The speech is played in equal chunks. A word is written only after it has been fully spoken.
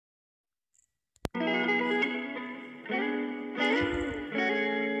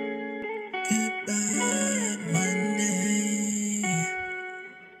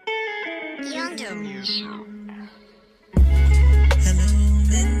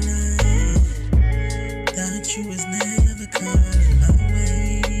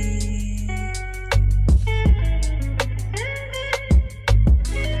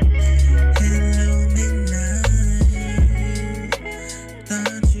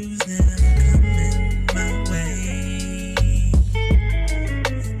issues never coming my way.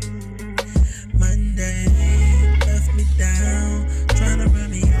 Monday left me down, trying to run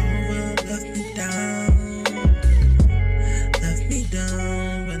me over, left me down. Left me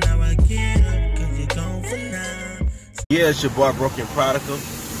down, but now I get up, cause you're gone for now. Yeah, it's your boy BroKen Prodycal,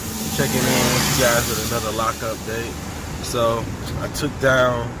 checking in with you guys with another lock update. So I took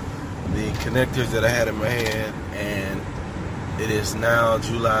down the connectors that I had in my hand, and it is now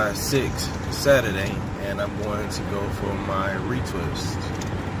July 6th, Saturday, and I'm going to go for my retwist.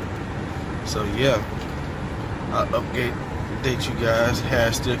 So yeah, I'll update you guys.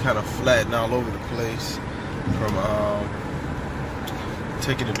 Hair still kind of flattened all over the place from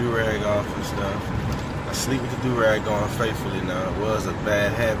taking the do-rag off and stuff. I sleep with the do-rag on faithfully now. It was a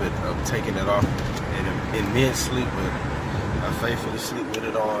bad habit of taking it off in mid-sleep, but I faithfully sleep with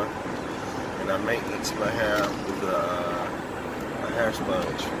it on, and I maintenance my hair with a hair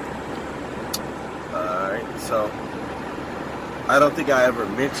sponge. Alright, so I don't think I ever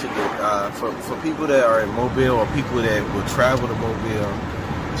mentioned it. For people that are in Mobile or people that will travel to Mobile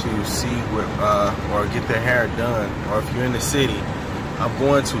to see or get their hair done, or if you're in the city, I'm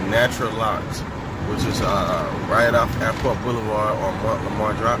going to Natural Locks, which is right off Airport Boulevard or Mont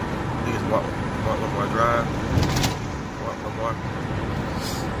Lamar Drive. I think it's Mont Lamar Drive. Mont Lamar.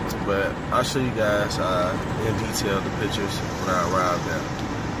 But I'll show you guys in detail the pictures when I arrive there.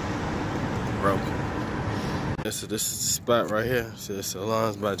 BroKen. So this is the spot right here. It says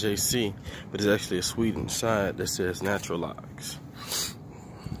Salons by JC, but it's actually a suite inside that says Natural Locks.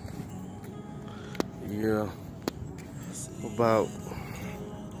 Yeah, about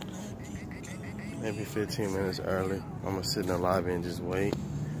maybe 15 minutes early. I'm gonna sit in the lobby and just wait,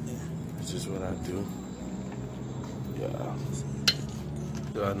 which is what I do. Yeah.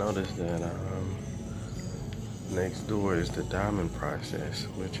 So I noticed that next door is the diamond process,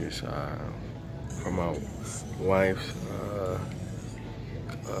 which is from my wife's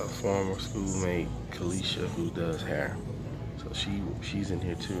former schoolmate, Kalisha, who does hair. So she's in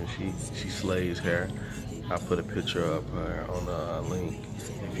here too. She slays hair. I'll put a picture up on the link.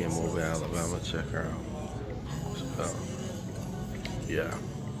 If you're in Mobile, Alabama, check her out. So, yeah.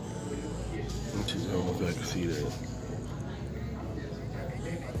 Which is almost like I can see that.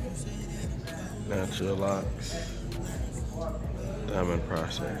 Natural Locks, diamond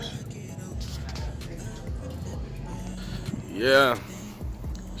process. Yeah,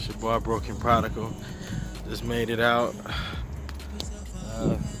 it's your boy BroKen Prodycal. Just made it out.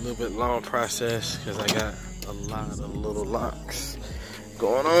 A little bit long process because I got a lot of little locks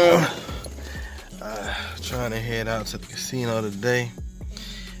going on. Trying to head out to the casino today,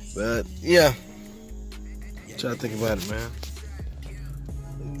 but yeah, what y'all think about it, man?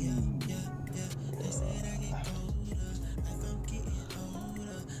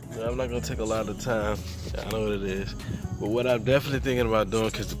 I'm not gonna take a lot of time. I know what it is, but what I'm definitely thinking about doing,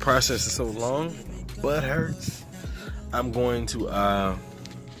 because the process is so long, butt hurts. I'm going to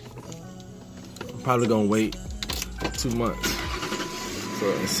probably gonna wait 2 months.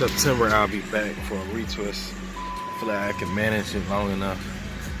 So in September I'll be back for a retwist. I feel like I can manage it long enough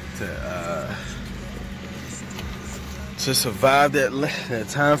to survive that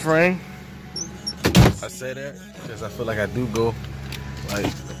time frame. I say that because I feel like I do go,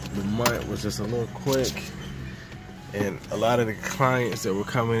 like, the month was just a little quick, and a lot of the clients that were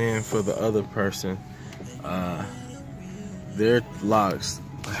coming in for the other person, their locks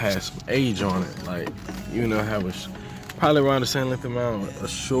had some age on it. Like, you know, how it's probably around the same length amount, a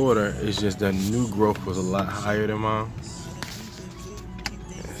shorter. It's just that new growth was a lot higher than mine.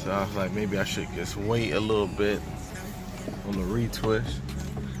 And so I was like, maybe I should just wait a little bit on the retwist.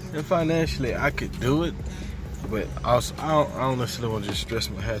 And financially, I could do it, but also I don't necessarily want to just stress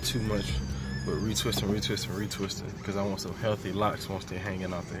my hair too much with retwisting, because I want some healthy locks once they're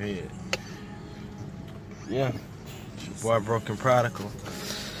hanging off the head. Yeah, it's your boy BroKen Prodycal.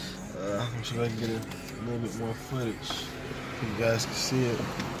 I'm sure I can get a little bit more footage so you guys can see it. I'm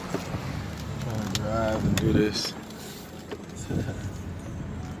trying to drive and do this.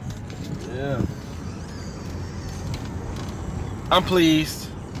 Yeah, I'm pleased,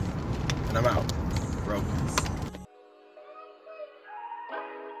 and I'm out. BroKen.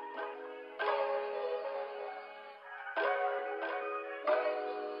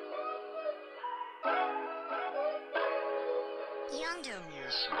 Young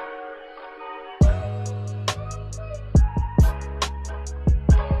music.